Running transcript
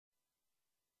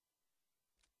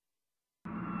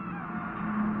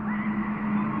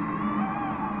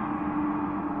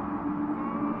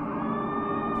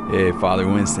Hey, Father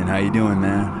Winston, how you doing,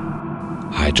 man?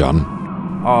 Hi,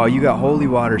 John. Oh, you got holy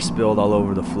water spilled all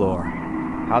over the floor.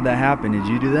 How'd that happen? Did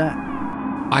you do that?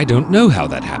 I don't know how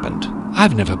that happened.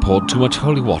 I've never poured too much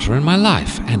holy water in my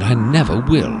life, and I never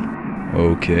will.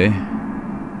 Okay.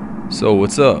 So,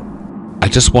 what's up? I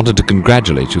just wanted to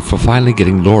congratulate you for finally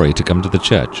getting Lori to come to the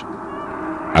church.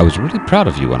 I was really proud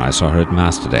of you when I saw her at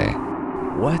Mass today.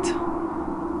 What?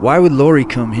 Why would Lori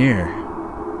come here?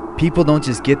 People don't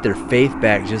just get their faith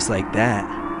back just like that.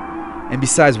 And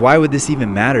besides, why would this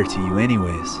even matter to you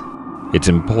anyways? It's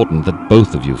important that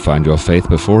both of you find your faith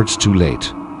before it's too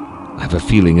late. I have a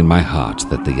feeling in my heart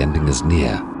that the ending is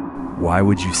near. Why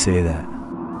would you say that?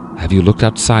 Have you looked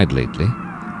outside lately?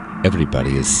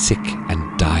 Everybody is sick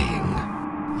and dying.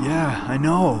 Yeah, I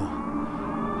know.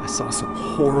 I saw some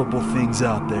horrible things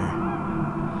out there.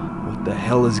 What the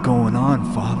hell is going on,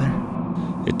 Father?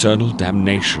 Eternal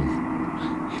damnation.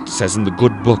 It says in the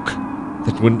good book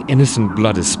that when innocent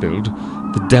blood is spilled,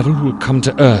 the devil will come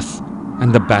to earth,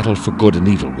 and the battle for good and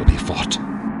evil will be fought.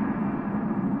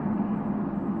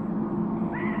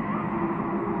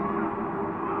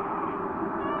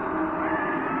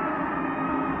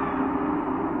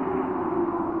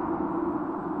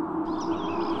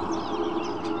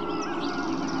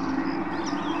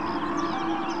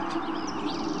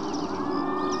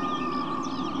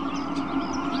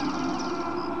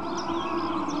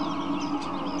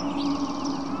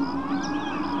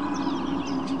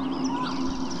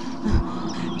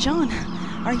 John,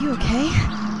 are you okay?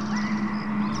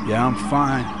 Yeah, I'm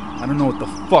fine. I don't know what the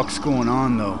fuck's going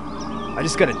on, though. I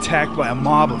just got attacked by a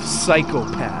mob of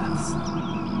psychopaths.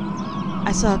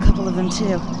 I saw a couple of them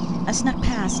too. I snuck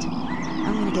past.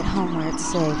 I'm gonna get home where it's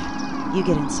safe. You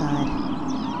get inside.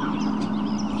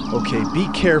 Okay, be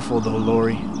careful though,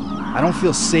 Lori. I don't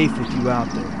feel safe with you out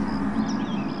there.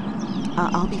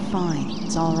 I'll be fine.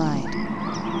 It's all right.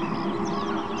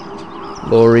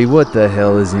 Lori, what the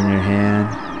hell is in your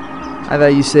hand? I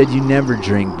thought you said you never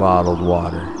drink bottled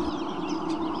water.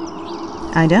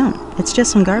 I don't. It's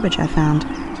just some garbage I found.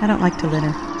 I don't like to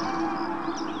litter.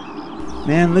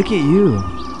 Man, look at you.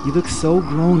 You look so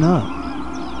grown up.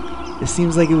 It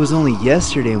seems like it was only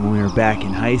yesterday when we were back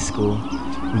in high school,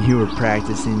 when you were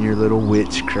practicing your little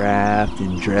witchcraft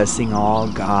and dressing all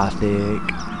gothic.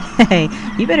 Hey,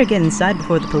 you better get inside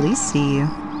before the police see you.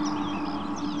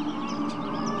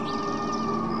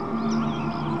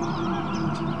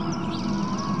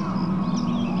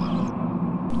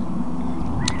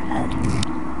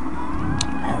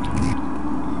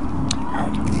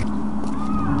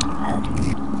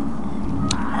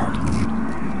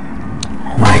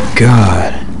 My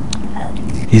God,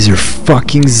 these are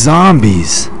fucking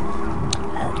zombies.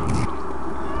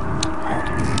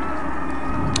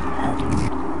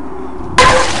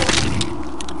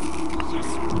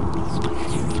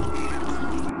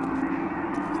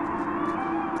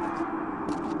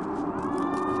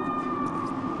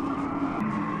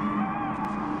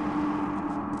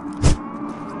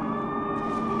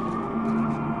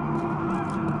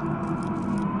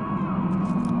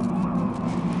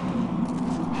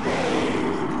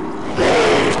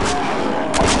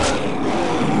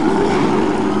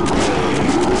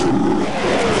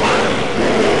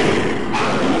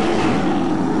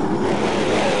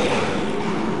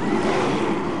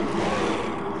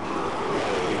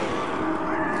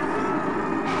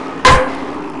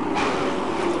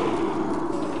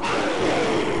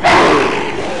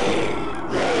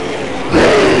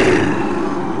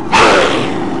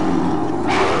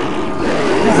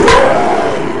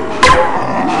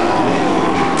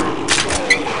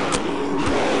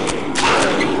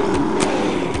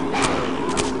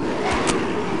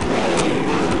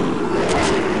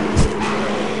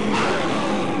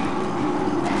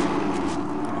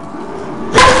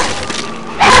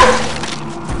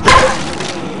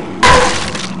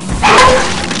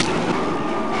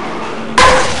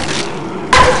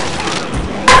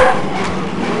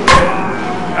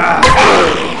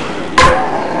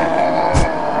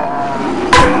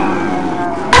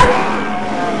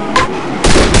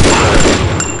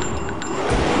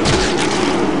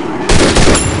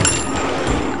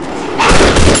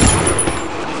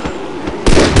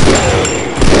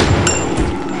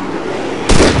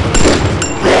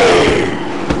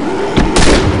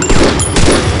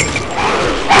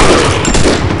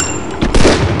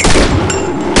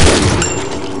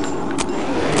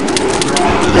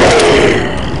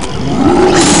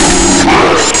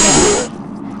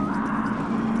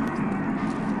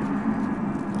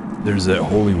 There's that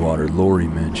holy water Lori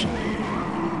mentioned.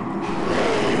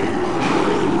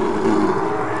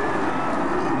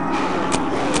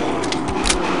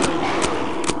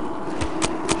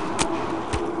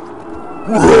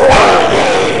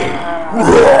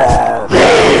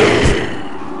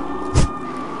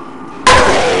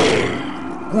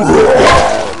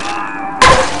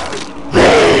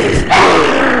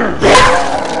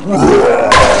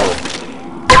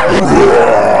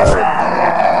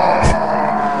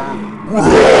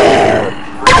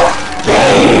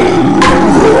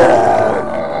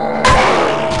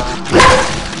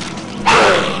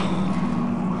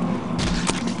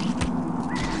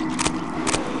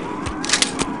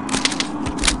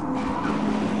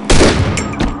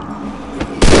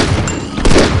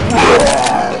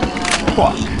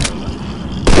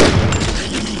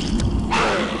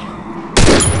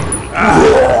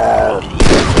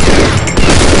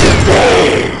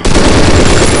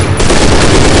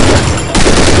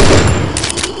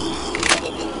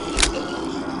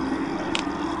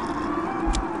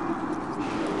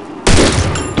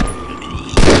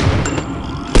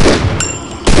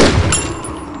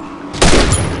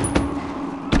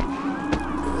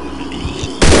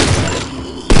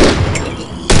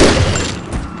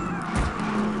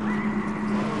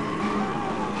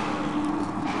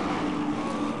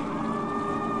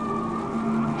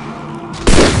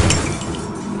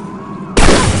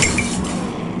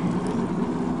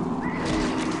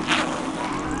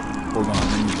 Hold on,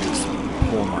 let me just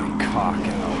pull my cock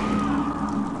out.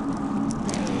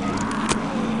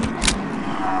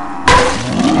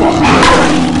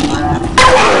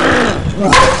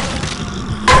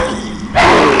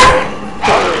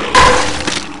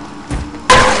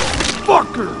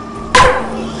 Fucker!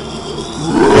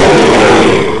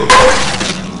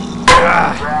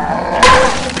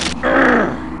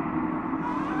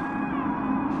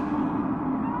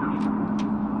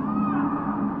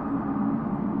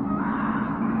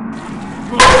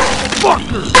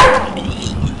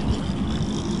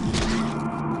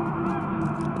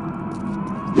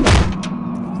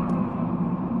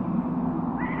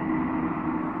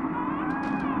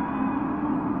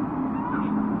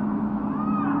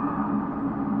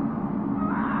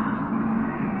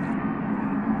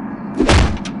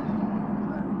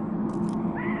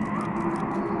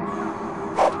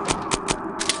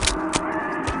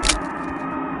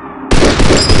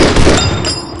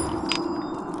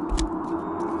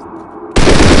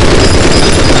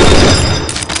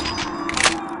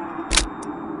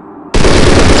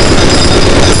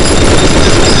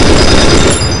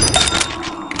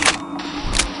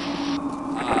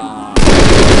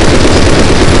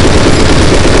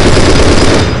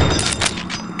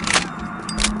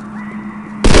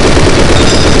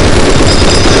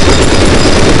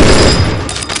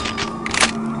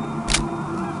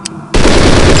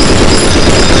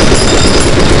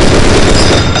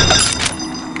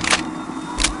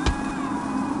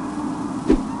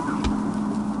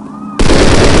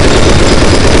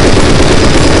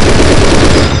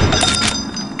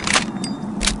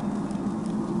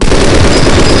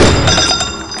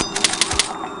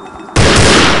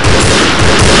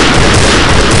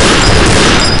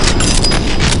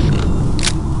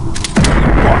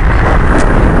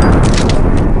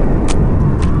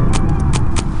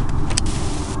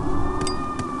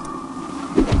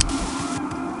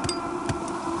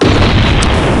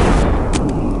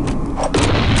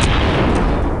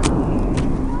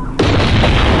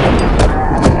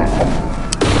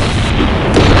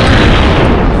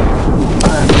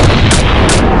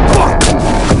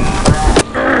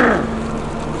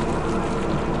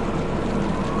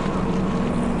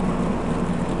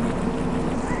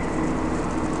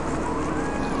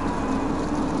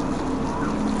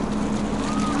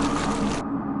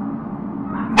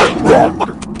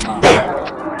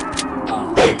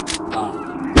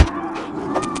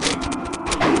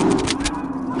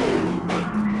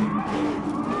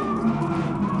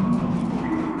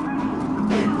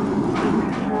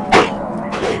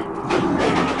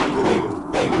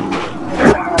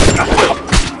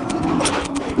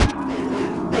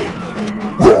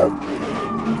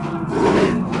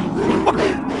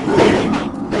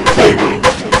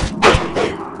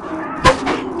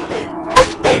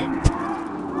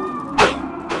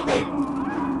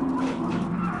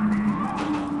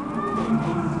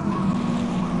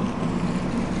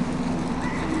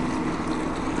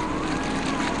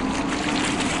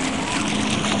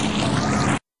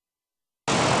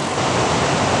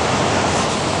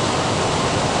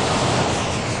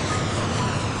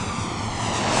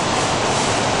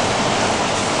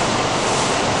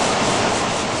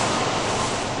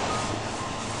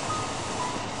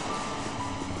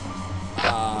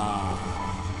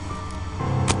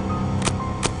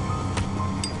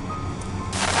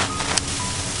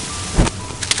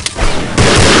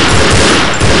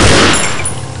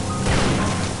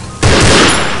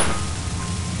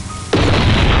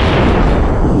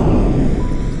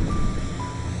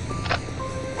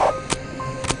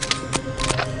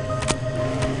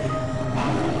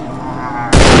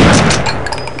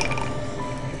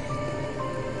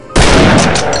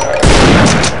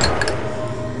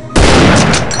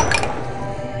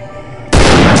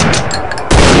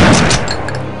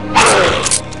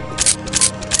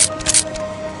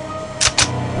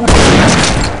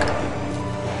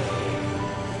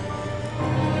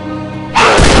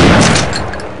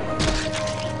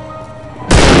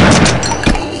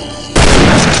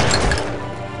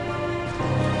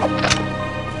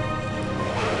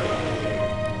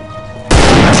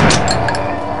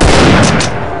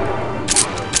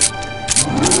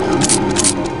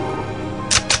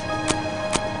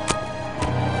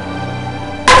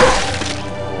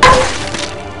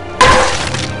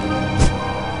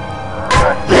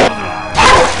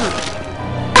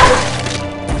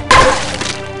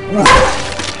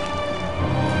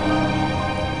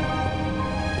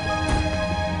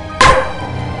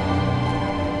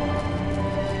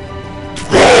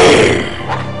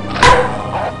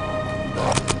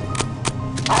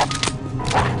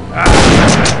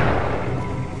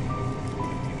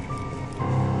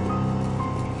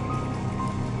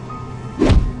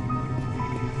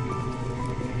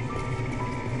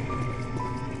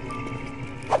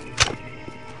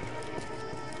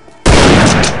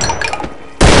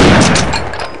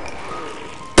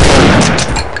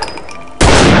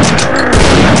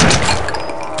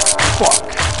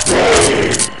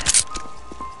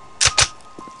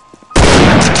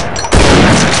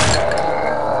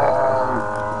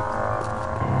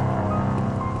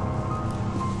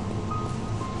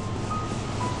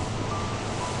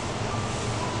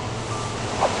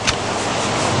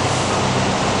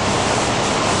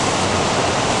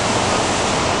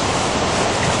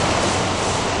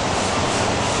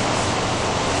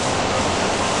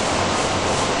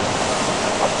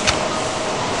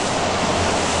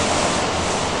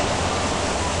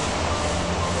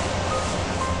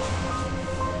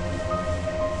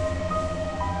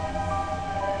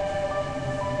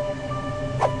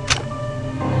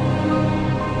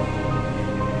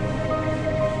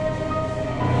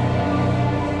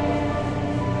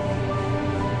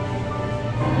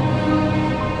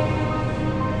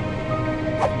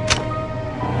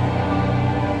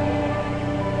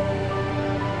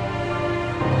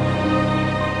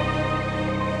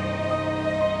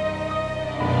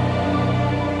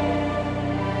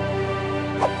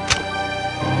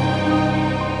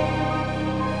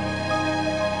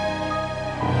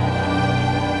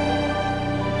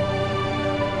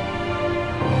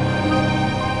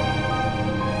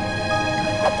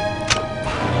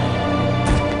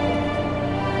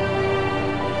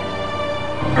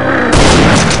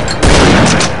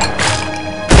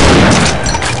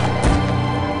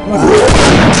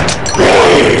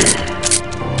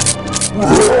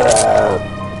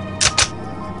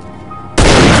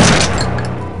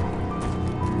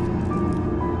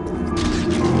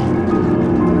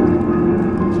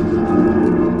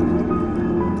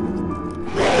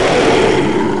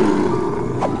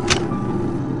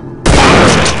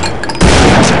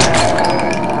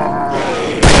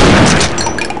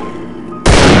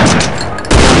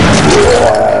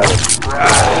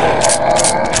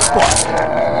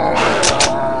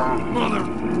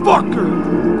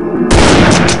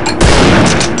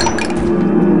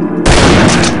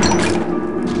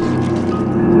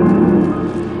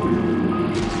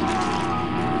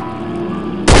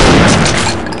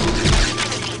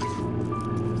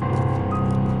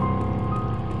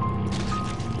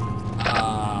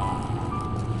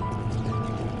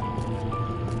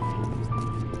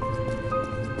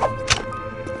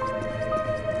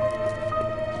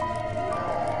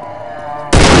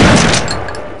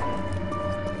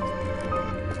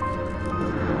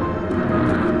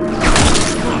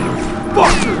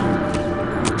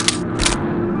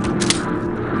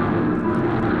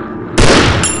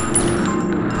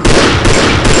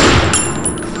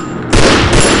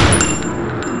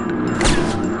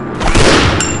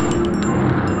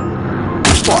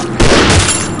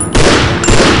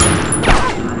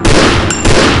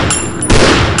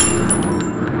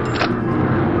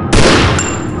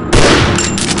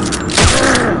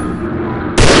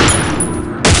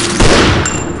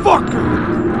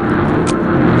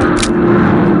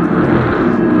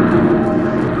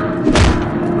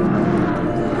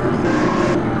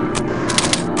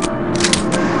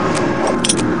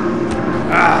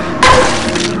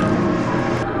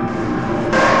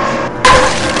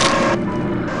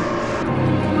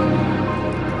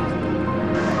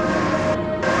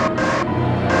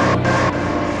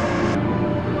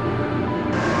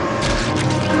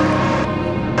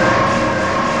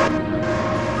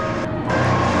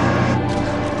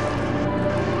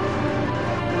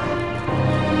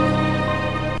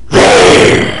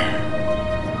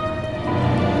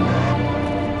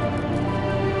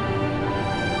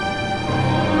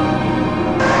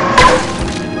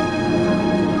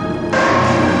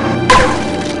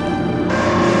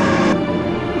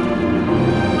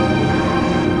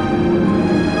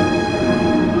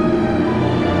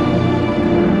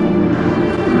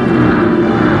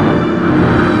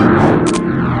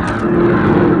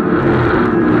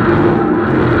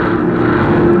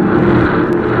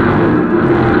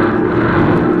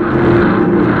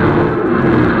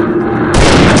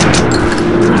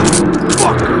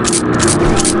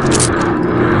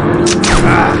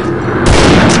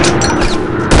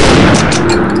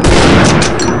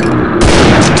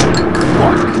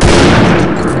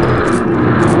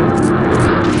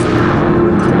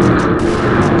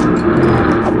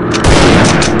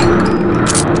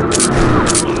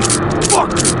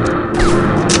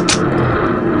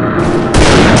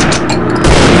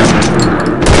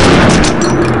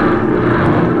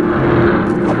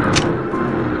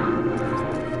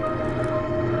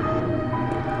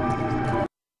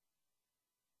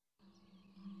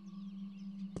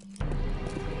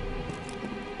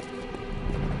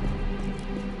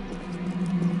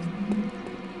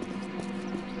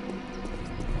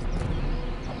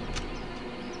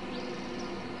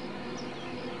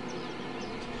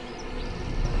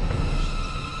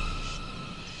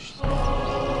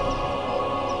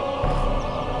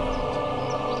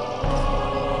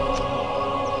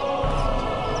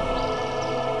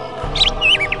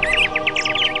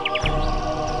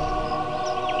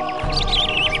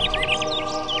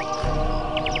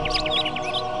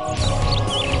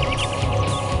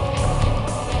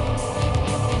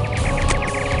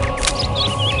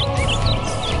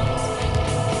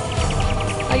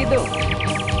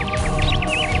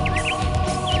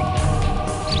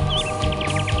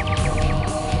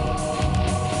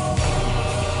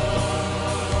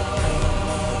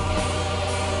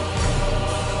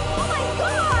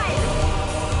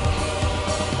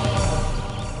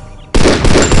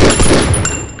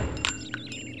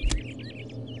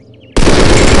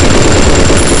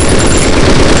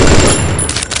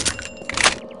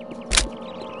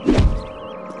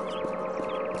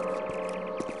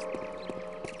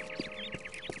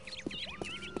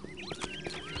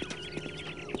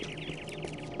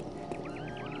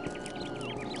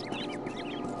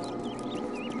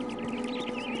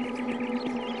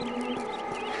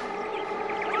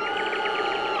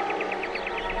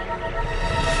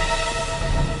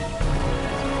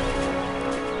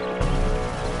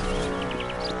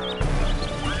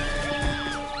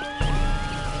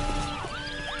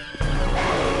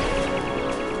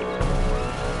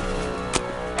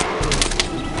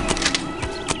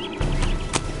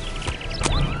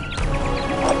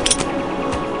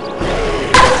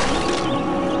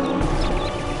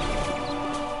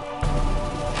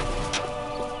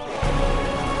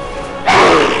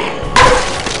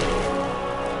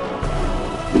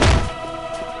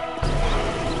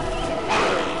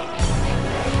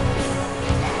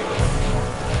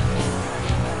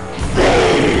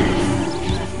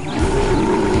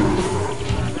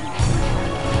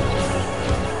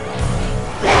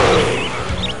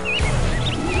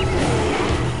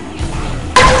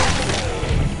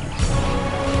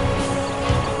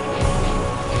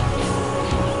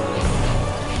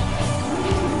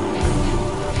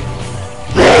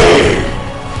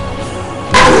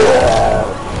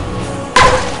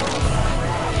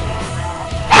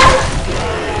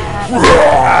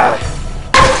 Fuck.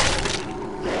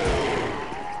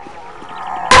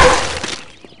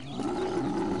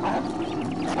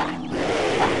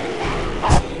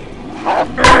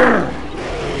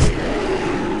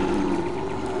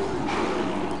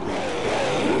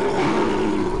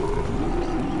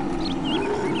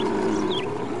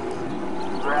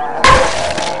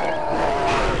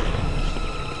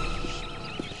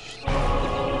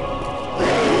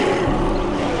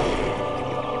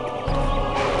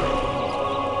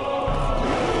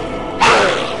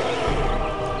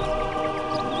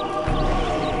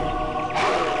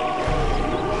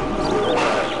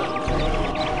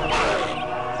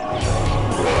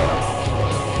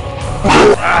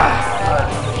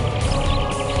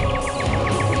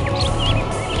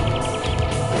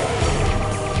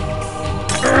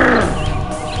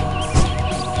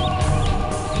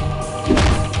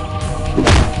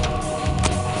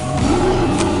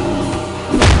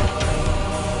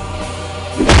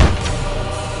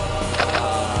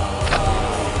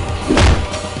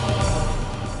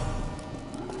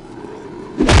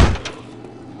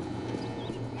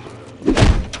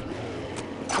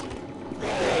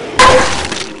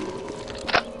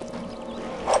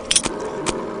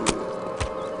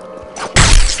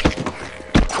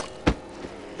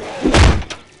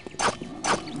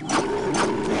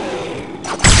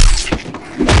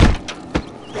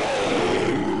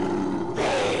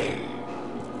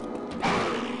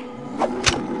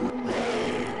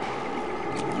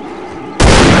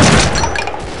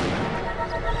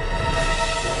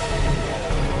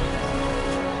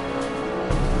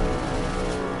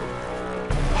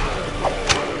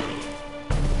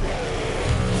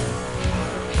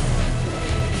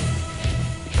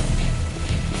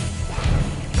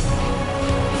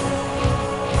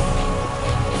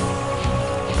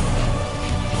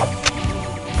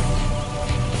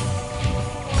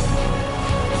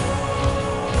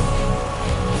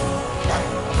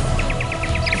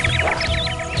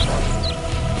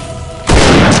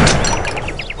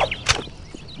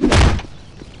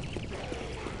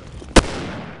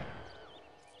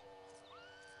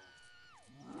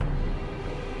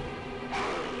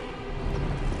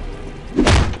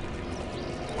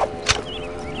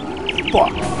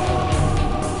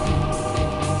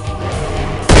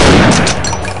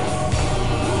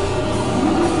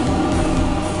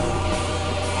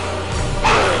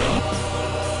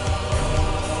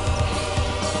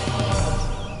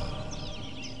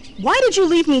 Why did you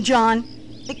leave me, John?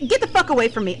 Get the fuck away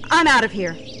from me. I'm out of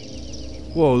here.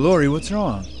 Whoa, Lori, what's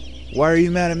wrong? Why are you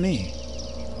mad at me?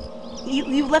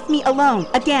 You left me alone.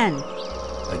 Again.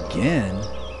 Again?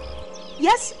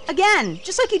 Yes, again.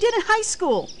 Just like you did in high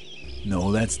school.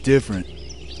 No, that's different.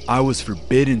 I was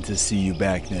forbidden to see you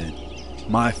back then.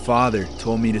 My father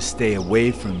told me to stay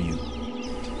away from you.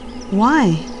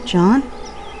 Why, John?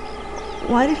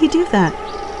 Why did he do that?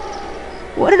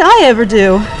 What did I ever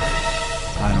do?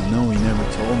 I don't know, he never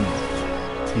told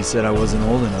me. He said I wasn't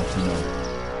old enough to know.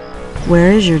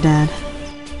 Where is your dad?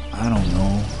 I don't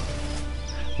know.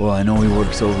 Well, I know he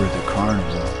works over at the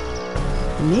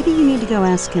carnival. Maybe you need to go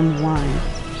ask him why.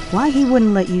 Why he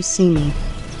wouldn't let you see me.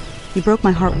 You broke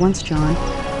my heart once, John.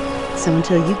 So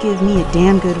until you give me a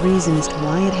damn good reason as to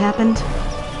why it happened,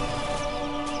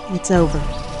 it's over.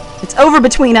 It's over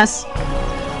between us.